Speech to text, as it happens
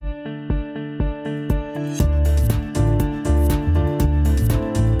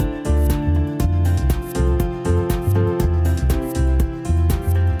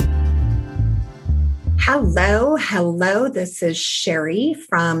hello. This is Sherry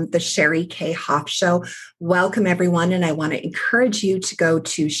from the Sherry K. Hoff Show. Welcome, everyone. And I want to encourage you to go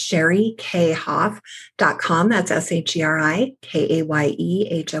to sherrykhoff.com. That's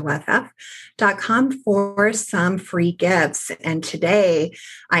SherryKayehOff.com for some free gifts. And today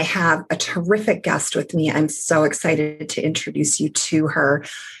I have a terrific guest with me. I'm so excited to introduce you to her.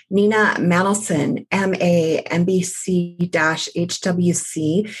 Nina Manelson, MA,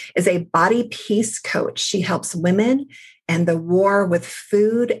 MBC-HWC, is a body peace coach. She helps women and the war with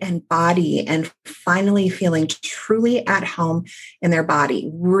food and body and finally feeling truly at home in their body,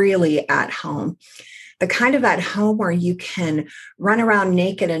 really at home. The kind of at home where you can run around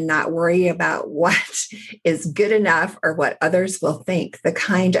naked and not worry about what is good enough or what others will think. The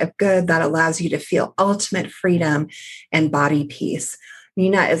kind of good that allows you to feel ultimate freedom and body peace.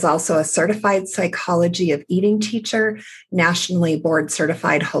 Nina is also a certified psychology of eating teacher, nationally board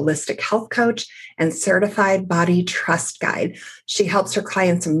certified holistic health coach, and certified body trust guide. She helps her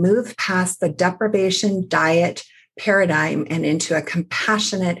clients move past the deprivation diet paradigm and into a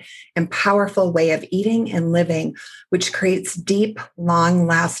compassionate and powerful way of eating and living, which creates deep,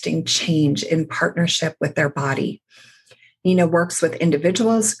 long-lasting change in partnership with their body. Nina works with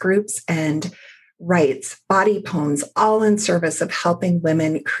individuals, groups, and writes body poems, all in service of helping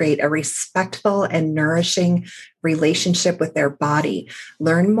women create a respectful and nourishing relationship with their body.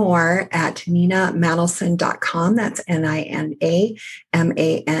 Learn more at ninamanelson.com. That's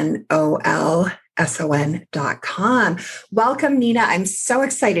NinaManolson.com. Welcome, Nina. I'm so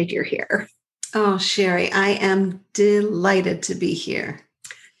excited you're here. Oh, Sherry, I am delighted to be here.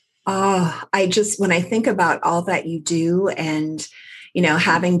 Oh, when I think about all that you do and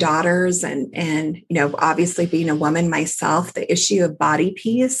having daughters and obviously being a woman myself, the issue of body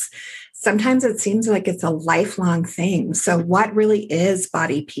peace, sometimes it seems like it's a lifelong thing. So what really is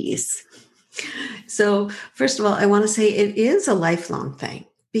body peace? So first of all, I want to say it is a lifelong thing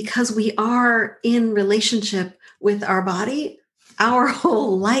because we are in relationship with our body our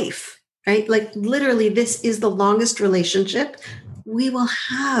whole life, right? Like literally, this is the longest relationship we will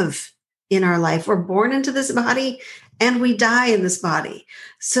have in our life. We're born into this body and we die in this body.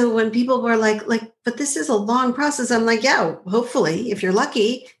 So when people were like, but this is a long process, I'm like, yeah, hopefully, if you're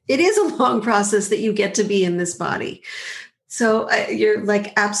lucky, it is a long process that you get to be in this body. So you're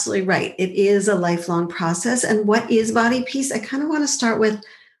like absolutely right. It is a lifelong process. And what is body peace? I kind of want to start with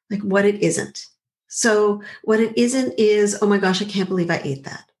like what it isn't. So what it isn't is, oh my gosh, I can't believe I ate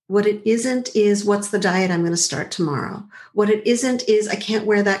that. What it isn't is what's the diet I'm going to start tomorrow. What it isn't is I can't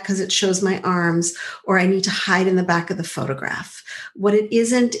wear that because it shows my arms or I need to hide in the back of the photograph. What it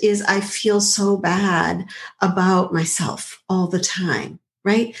isn't is I feel so bad about myself all the time,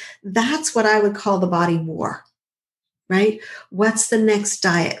 right? That's what I would call the body war, right? What's the next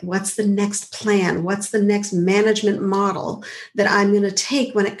diet? What's the next plan? What's the next management model that I'm going to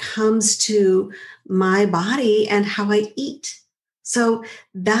take when it comes to my body and how I eat? So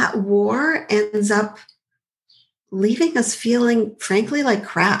that war ends up leaving us feeling, frankly, like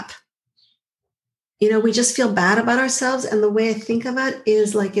crap. We just feel bad about ourselves. And the way I think of it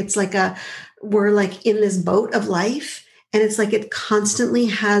is like, we're like in this boat of life. And it's like it constantly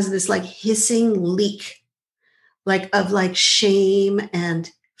has this like hissing leak, like of like shame and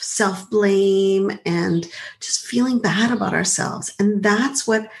self-blame and just feeling bad about ourselves. And that's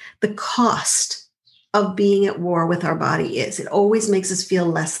what the cost of being at war with our body is. It always makes us feel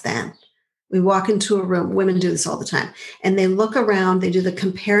less than. We walk into a room, women do this all the time, and they look around, they do the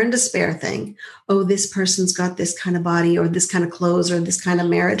compare and despair thing. Oh, this person's got this kind of body or this kind of clothes or this kind of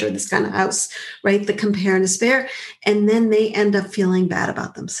marriage or this kind of house, right? The compare and despair. And then they end up feeling bad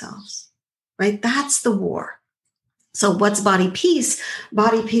about themselves, right? That's the war. So what's body peace?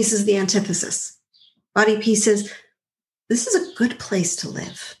 Body peace is the antithesis. Body peace is, this is a good place to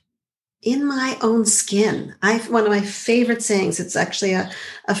live. In my own skin. One of my favorite sayings, it's actually a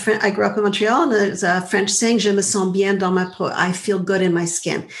friend, I grew up in Montreal, and there's a French saying, je me sens bien dans ma peau. I feel good in my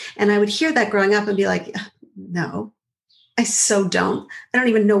skin. And I would hear that growing up and be like, no, I so don't. I don't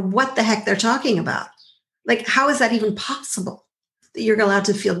even know what the heck they're talking about. Like, how is that even possible that you're allowed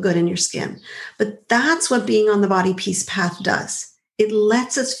to feel good in your skin? But that's what being on the body peace path does. It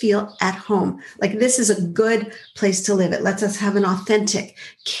lets us feel at home. Like this is a good place to live. It lets us have an authentic,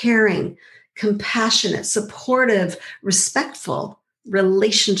 caring, compassionate, supportive, respectful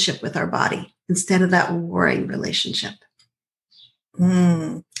relationship with our body instead of that warring relationship.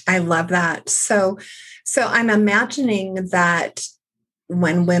 I love that. So I'm imagining that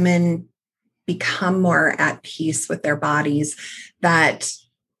when women become more at peace with their bodies, that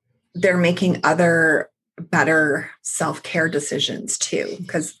they're making other better self-care decisions too,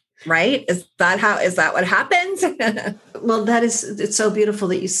 because right? Is that what happens? Well, it's so beautiful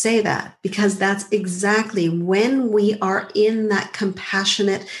that you say that, because that's exactly when we are in that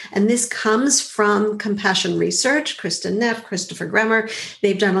compassionate, and this comes from compassion research. Kristin Neff, Christopher Bremer,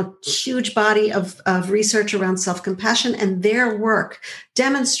 they've done a huge body of research around self-compassion, and their work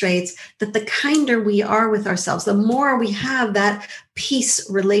demonstrates that the kinder we are with ourselves, the more we have that peace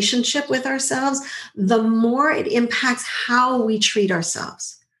relationship with ourselves, the more it impacts how we treat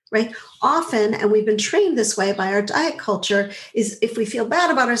ourselves. Right? Often, and we've been trained this way by our diet culture, is if we feel bad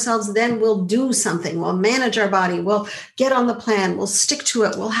about ourselves, then we'll do something. We'll manage our body. We'll get on the plan. We'll stick to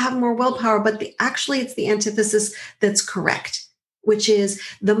it. We'll have more willpower. But actually, it's the antithesis that's correct, which is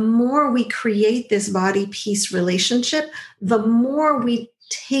the more we create this body peace relationship, the more we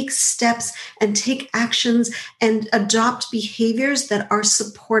take steps and take actions and adopt behaviors that are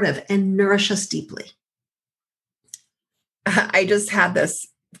supportive and nourish us deeply. I just had this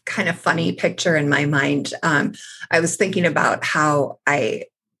kind of funny picture in my mind. I was thinking about how I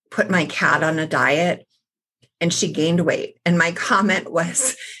put my cat on a diet and she gained weight. And my comment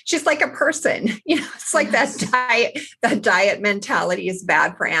was, she's like a person. It's like that diet mentality is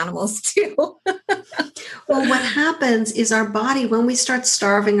bad for animals too. Well, what happens is our body, when we start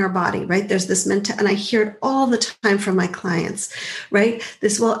starving our body, right? There's this and I hear it all the time from my clients, right?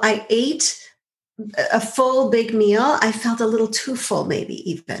 I ate a full big meal, I felt a little too full, maybe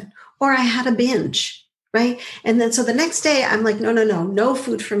even, or I had a binge, right? And then so the next day I'm like, no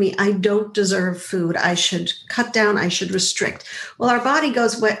food for me. I don't deserve food. I should cut down. I should restrict. Well, our body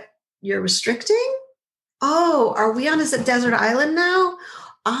goes, what, you're restricting? Oh, are we on a desert island now?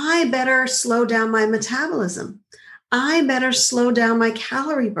 I better slow down my metabolism. I better slow down my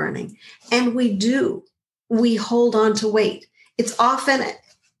calorie burning. And we do. We hold on to weight. It's often,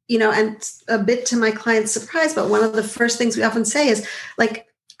 and a bit to my client's surprise, but one of the first things we often say is like,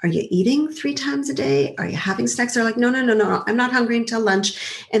 are you eating 3 times a day? Are you having snacks? They're like, no, I'm not hungry until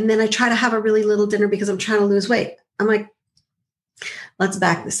lunch. And then I try to have a really little dinner because I'm trying to lose weight. I'm like, let's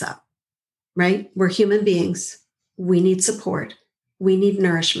back this up, right? We're human beings. We need support. We need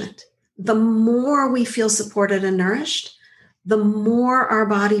nourishment. The more we feel supported and nourished, the more our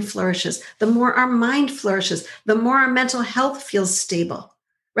body flourishes, the more our mind flourishes, the more our mental health feels stable.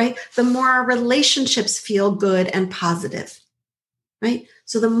 Right? The more our relationships feel good and positive, right?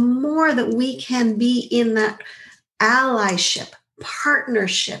 So the more that we can be in that allyship,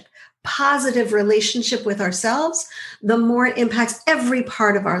 partnership, positive relationship with ourselves, the more it impacts every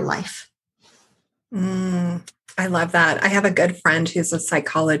part of our life. I love that. I have a good friend who's a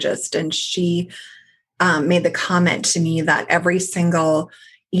psychologist, and she made the comment to me that every single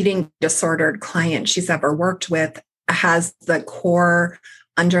eating disordered client she's ever worked with has the core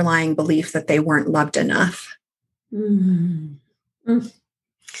underlying belief that they weren't loved enough.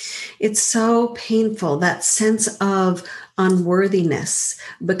 It's so painful. That sense of unworthiness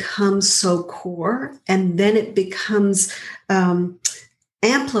becomes so core, and then it becomes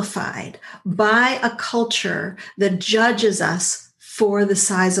amplified by a culture that judges us for the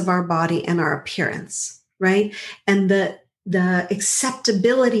size of our body and our appearance, right? And the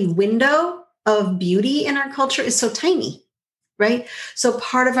acceptability window of beauty in our culture is so tiny. Right? So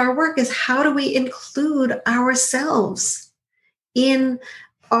part of our work is, how do we include ourselves in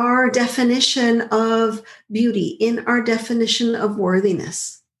our definition of beauty, in our definition of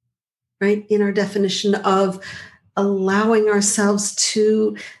worthiness, right? In our definition of allowing ourselves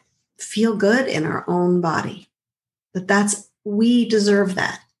to feel good in our own body. We deserve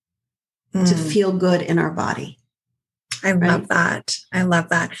that, to feel good in our body. I love that. I love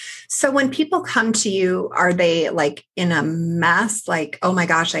that. So when people come to you, are they like in a mess, like, oh my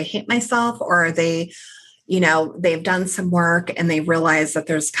gosh, I hate myself? Or are they, they've done some work and they realize that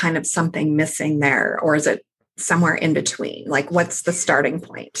there's kind of something missing there? Or is it somewhere in between? Like, what's the starting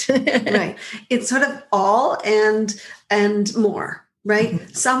point? Right. It's sort of all and more. Right.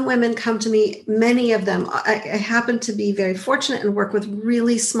 Mm-hmm. Some women come to me, many of them, I happen to be very fortunate and work with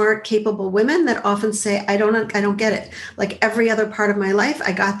really smart, capable women that often say, I don't get it. Like every other part of my life,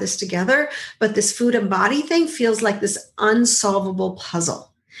 I got this together, but this food and body thing feels like this unsolvable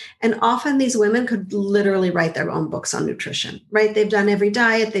puzzle. And often these women could literally write their own books on nutrition, right? They've done every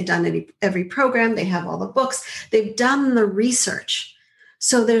diet, they've done every program, they have all the books, they've done the research.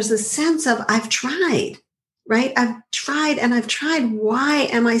 So there's a sense of, I've tried. Right? I've tried and I've tried. Why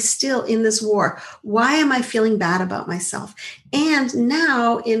am I still in this war? Why am I feeling bad about myself? And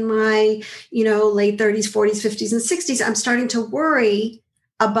now in my, late 30s, 40s, 50s, and 60s, I'm starting to worry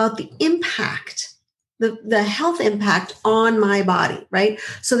about the impact the health impact on my body, right?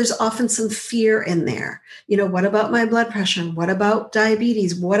 So there's often some fear in there. What about my blood pressure? What about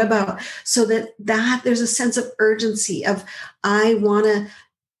diabetes? What about, so that there's a sense of urgency of, I want to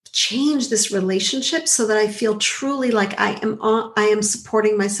change this relationship so that I feel truly like I am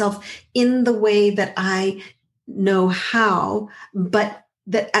supporting myself in the way that I know how, but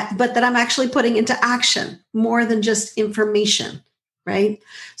that I'm actually putting into action more than just information, right?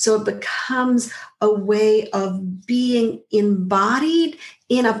 So it becomes a way of being embodied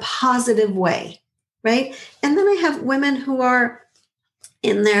in a positive way, right? And then I have women who are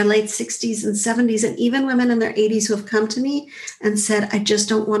in their late 60s and 70s, and even women in their 80s who have come to me and said, I just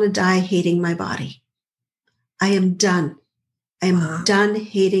don't want to die hating my body. I am done. I am done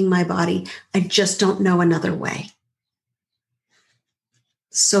hating my body. I just don't know another way.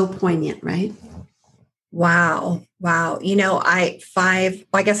 So poignant, right? Wow. I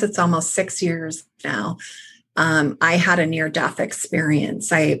guess it's almost 6 years now. I had a near-death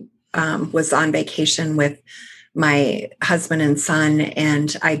experience. I was on vacation with my husband and son,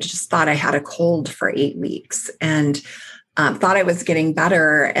 and I just thought I had a cold for 8 weeks and thought I was getting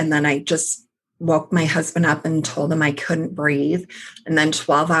better. And then I just woke my husband up and told him I couldn't breathe. And then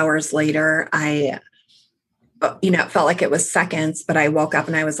 12 hours later, it felt like it was seconds, but I woke up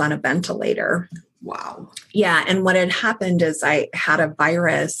and I was on a ventilator. Wow. Yeah. And what had happened is I had a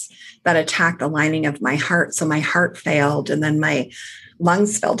virus that attacked the lining of my heart. So my heart failed, and then my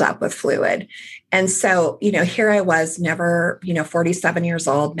lungs filled up with fluid. And so, here I was, never, 47 years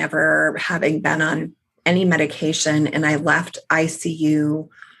old, never having been on any medication. And I left ICU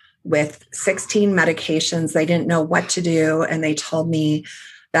with 16 medications. They didn't know what to do. And they told me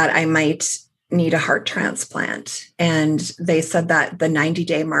that I might need a heart transplant. And they said that the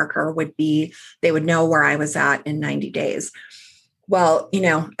 90-day marker would be, they would know where I was at in 90 days. Well,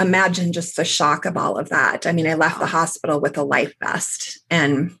 imagine just the shock of all of that. I mean, I left the hospital with a life vest,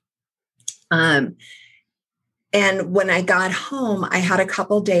 and when I got home, I had a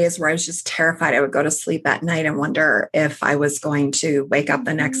couple of days where I was just terrified. I would go to sleep at night and wonder if I was going to wake up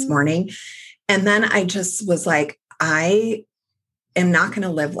the next morning. And then I just was like, I am not going to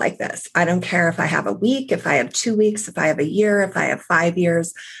live like this. I don't care if I have a week, if I have 2 weeks, if I have a year, if I have 5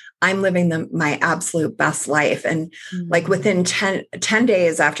 years. I'm living my absolute best life. And like within 10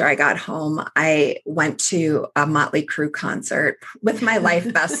 days after I got home, I went to a Motley Crue concert with my life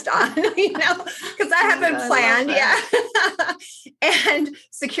vest on, because I haven't planned. Yeah. And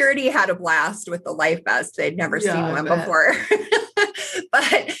security had a blast with the life vest. They'd never seen one before.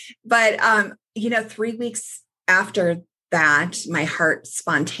 but 3 weeks after that, my heart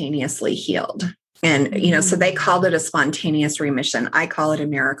spontaneously healed. And, so they called it a spontaneous remission. I call it a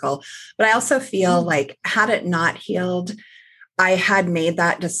miracle. But I also feel like had it not healed, I had made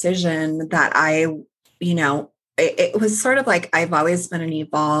that decision that it was sort of like I've always been an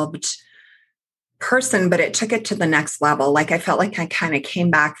evolved person, but it took it to the next level. Like I felt like I kind of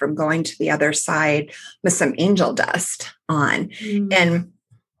came back from going to the other side with some angel dust on. And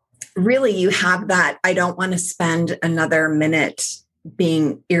really, you have that. I don't want to spend another minute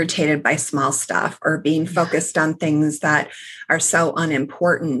being irritated by small stuff or being focused on things that are so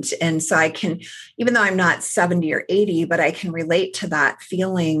unimportant. And so I can, even though I'm not 70 or 80, but I can relate to that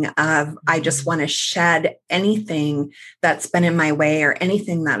feeling of, I just want to shed anything that's been in my way or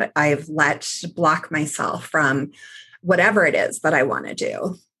anything that I've let block myself from whatever it is that I want to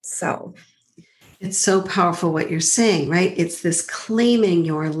do. So it's so powerful what you're saying, right? It's this claiming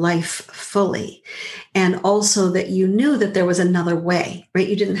your life fully. And also that you knew that there was another way, right?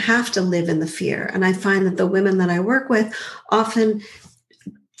 You didn't have to live in the fear. And I find that the women that I work with often,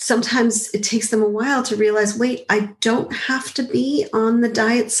 sometimes it takes them a while to realize, wait, I don't have to be on the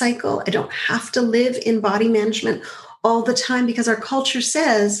diet cycle. I don't have to live in body management all the time, because our culture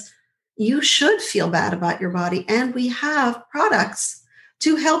says you should feel bad about your body. And we have products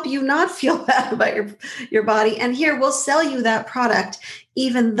to help you not feel bad about your body. And here we'll sell you that product,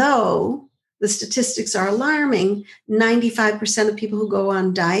 even though the statistics are alarming. 95% of people who go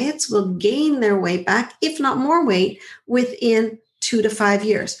on diets will gain their weight back, if not more weight, within 2 to 5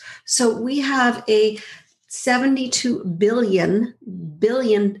 years. So we have a $72 billion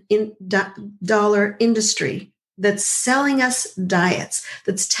dollar industry that's selling us diets,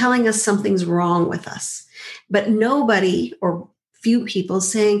 that's telling us something's wrong with us. But nobody, or few people,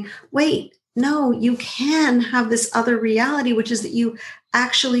 saying, wait, no, you can have this other reality, which is that you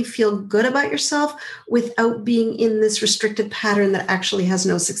actually feel good about yourself without being in this restricted pattern that actually has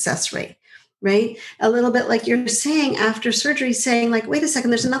no success rate. right? A little bit like you're saying after surgery, saying like, wait a second,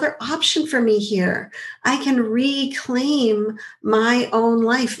 there's another option for me here. I can reclaim my own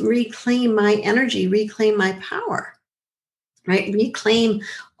life, reclaim my energy, reclaim my power, right? Reclaim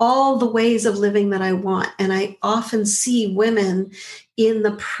all the ways of living that I want. And I often see women in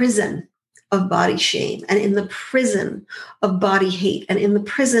the prison of body shame and in the prison of body hate and in the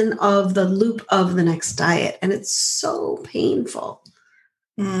prison of the loop of the next diet. And it's so painful.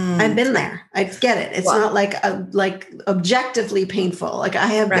 I've been there. I get it. It's not like objectively painful. Like I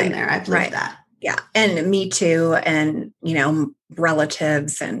have been there. I've lived that. Yeah. And me too. And,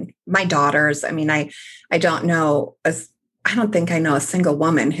 relatives and my daughters. I mean, I don't know, I don't think I know a single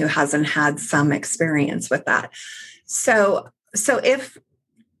woman who hasn't had some experience with that. So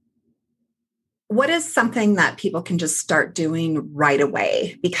what is something that people can just start doing right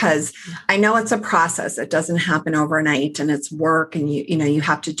away? Because I know it's a process. It doesn't happen overnight and it's work and you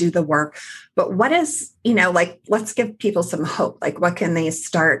have to do the work. But what is, let's give people some hope. Like what can they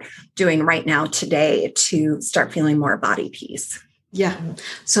start doing right now today to start feeling more body peace? Yeah.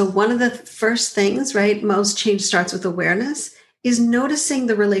 So one of the first things, right, most change starts with awareness, is noticing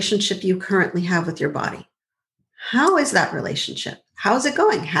the relationship you currently have with your body. How is that relationship? How's it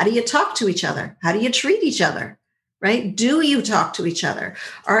going? How do you talk to each other? How do you treat each other? Right? Do you talk to each other?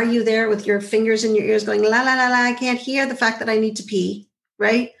 Are you there with your fingers in your ears going, la, la, la, la, I can't hear the fact that I need to pee,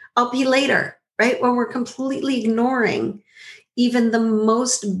 right? I'll pee later, right? When we're completely ignoring even the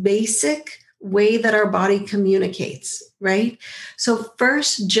most basic way that our body communicates, right? So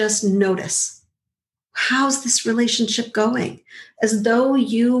first, just notice. How's this relationship going? As though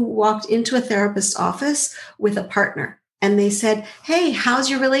you walked into a therapist's office with a partner and they said, hey, how's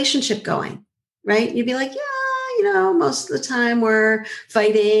your relationship going? Right? You'd be like, yeah, most of the time we're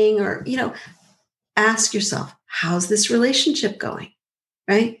fighting or, ask yourself, how's this relationship going?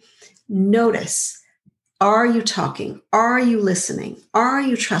 Right? Notice, are you talking? Are you listening? Are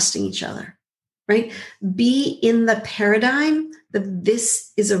you trusting each other? Right? Be in the paradigm that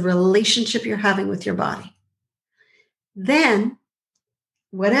this is a relationship you're having with your body. Then,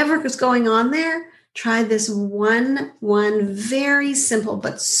 whatever is going on there, try this one very simple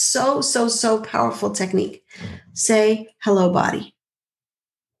but so powerful technique. Say, hello, body.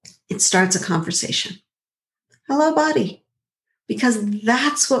 It starts a conversation. Hello, body. Because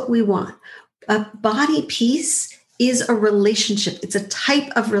that's what we want. A body peace is a relationship. It's a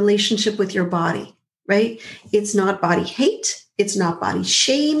type of relationship with your body, right? It's not body hate. It's not body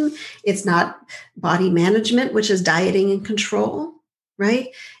shame. It's not body management, which is dieting and control, right?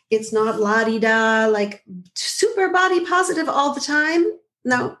 It's not la-di-da, like super body positive all the time.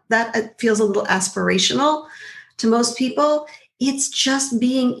 No, that feels a little aspirational to most people. It's just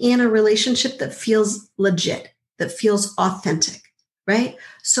being in a relationship that feels legit, that feels authentic, right?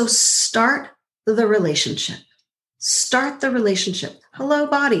 So start the relationship. Start the relationship. Hello,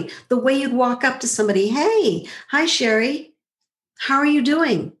 body. The way you'd walk up to somebody, hey, hi, Sherry. How are you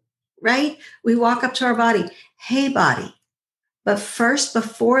doing? Right? We walk up to our body. Hey, body. But first,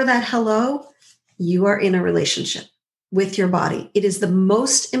 before that hello, you are in a relationship with your body. It is the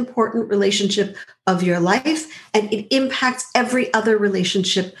most important relationship of your life, and it impacts every other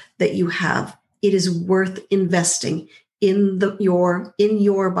relationship that you have. It is worth investing in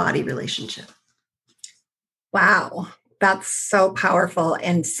your body relationship. Wow. That's so powerful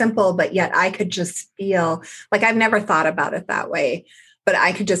and simple, but yet I could just feel like I've never thought about it that way, but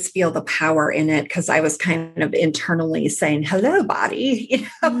I could just feel the power in it because I was kind of internally saying, hello, body,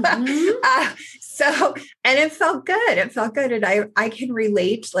 Mm-hmm. And it felt good. It felt good. And I can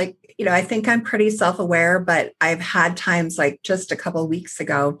relate, like, I think I'm pretty self-aware, but I've had times like just a couple of weeks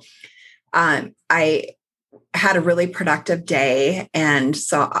ago, I had a really productive day. And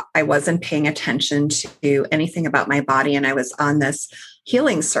so I wasn't paying attention to anything about my body. And I was on this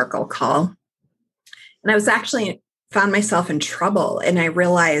healing circle call. And I was actually found myself in trouble. And I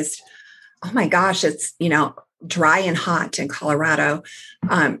realized, oh my gosh, it's, dry and hot in Colorado.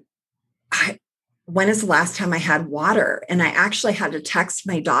 When is the last time I had water? And I actually had to text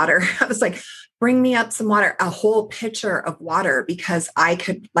my daughter. I was like, bring me up some water, a whole pitcher of water, because I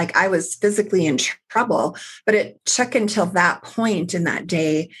was physically in trouble, but it took until that point in that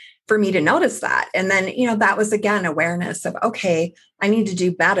day for me to notice that. And then, that was again, awareness of, okay, I need to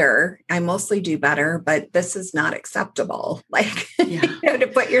do better. I mostly do better, but this is not acceptable. Like,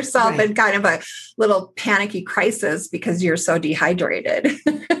 to put yourself in kind of a little panicky crisis because you're so dehydrated.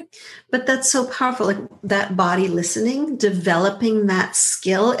 But that's so powerful, like that body listening, developing that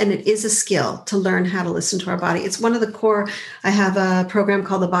skill. And it is a skill to learn how to listen to our body. It's one of the core, I have a program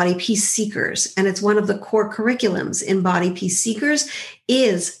called the Body Peace Seekers, and it's one of the core curriculums in Body Peace Seekers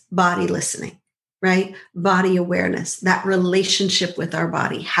is body listening, right? Body awareness, that relationship with our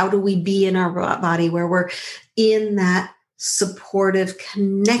body. How do we be in our body where we're in that supportive,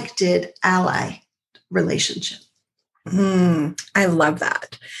 connected ally relationship? I love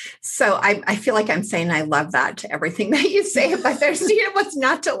that. So I feel like I'm saying I love that to everything that you say, but there's what's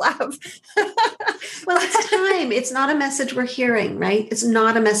not to love. Well, it's time. It's not a message we're hearing, right? It's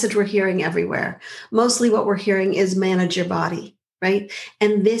not a message we're hearing everywhere. Mostly what we're hearing is manage your body, right?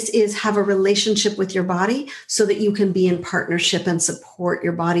 And this is have a relationship with your body so that you can be in partnership and support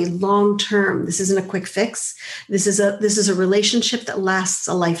your body long term. This isn't a quick fix. This is a relationship that lasts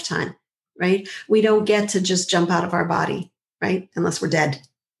a lifetime. Right? We don't get to just jump out of our body, right? Unless we're dead.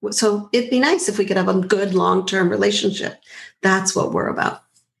 So it'd be nice if we could have a good long-term relationship. That's what we're about.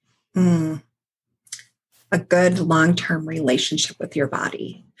 A good long-term relationship with your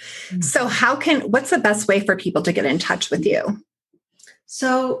body. So what's the best way for people to get in touch with you?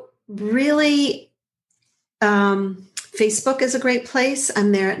 So really, Facebook is a great place.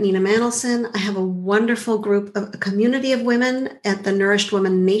 I'm there at Nina Manelson. I have a wonderful group, a community of women at the Nourished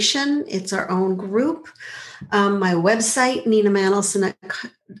Women Nation. It's our own group. My website,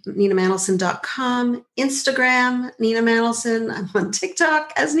 NinaManelson.com, Instagram, Nina Manelson. I'm on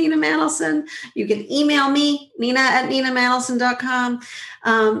TikTok as Nina Manelson. You can email me, Nina@NinaManelson.com.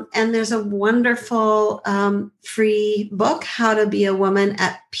 And there's a wonderful free book, How to Be a Woman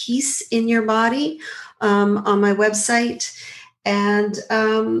at Peace in Your Body, on my website. And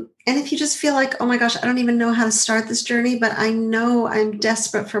if you just feel like, oh my gosh, I don't even know how to start this journey, but I know I'm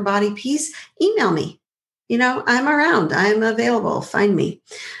desperate for body peace, email me. I'm around. I'm available. Find me.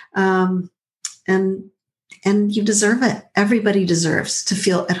 And you deserve it. Everybody deserves to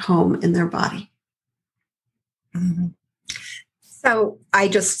feel at home in their body. Mm-hmm. So I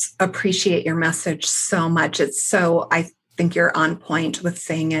just appreciate your message so much. I think you're on point with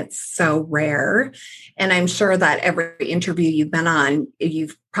saying it's so rare. And I'm sure that every interview you've been on,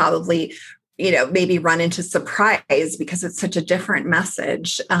 you've probably, maybe run into surprise because it's such a different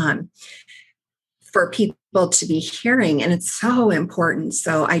message for people to be hearing. And it's so important.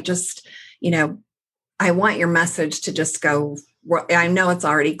 So I just, I want your message to just go, I know it's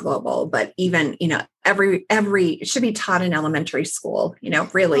already global, but even, every it should be taught in elementary school,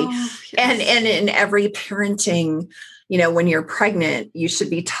 really. Oh, yes. And in every parenting, when you're pregnant, you should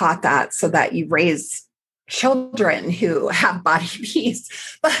be taught that so that you raise children who have body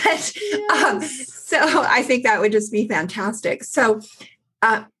peace. But so I think that would just be fantastic. So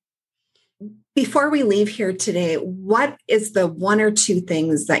before we leave here today, what is the one or two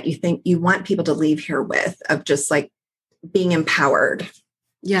things that you think you want people to leave here with of just like being empowered?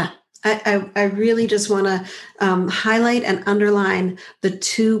 Yeah. I really just want to highlight and underline the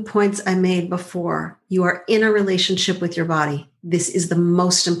 2 points I made before. You are in a relationship with your body. This is the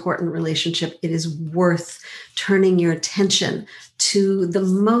most important relationship. It is worth turning your attention to the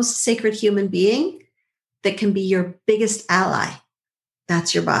most sacred human being that can be your biggest ally.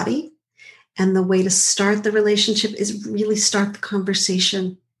 That's your body. And the way to start the relationship is really start the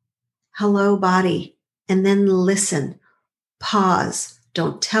conversation. Hello, body. And then listen. Pause.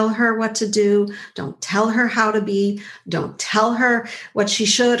 Don't tell her what to do. Don't tell her how to be. Don't tell her what she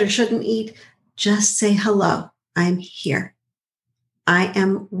should or shouldn't eat. Just say, hello, I'm here. I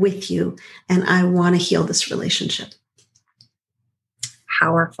am with you, and I want to heal this relationship.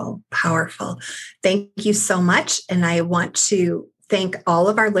 Powerful, powerful. Thank you so much. And I want to thank all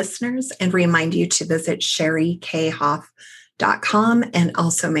of our listeners and remind you to visit SherryKHoff.com and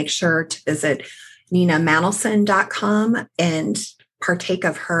also make sure to visit NinaManelson.com and partake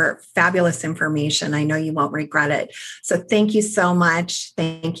of her fabulous information. I know you won't regret it. So thank you so much.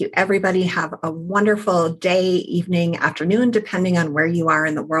 Thank you, everybody. Have a wonderful day, evening, afternoon, depending on where you are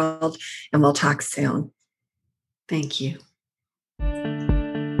in the world. And we'll talk soon. Thank you.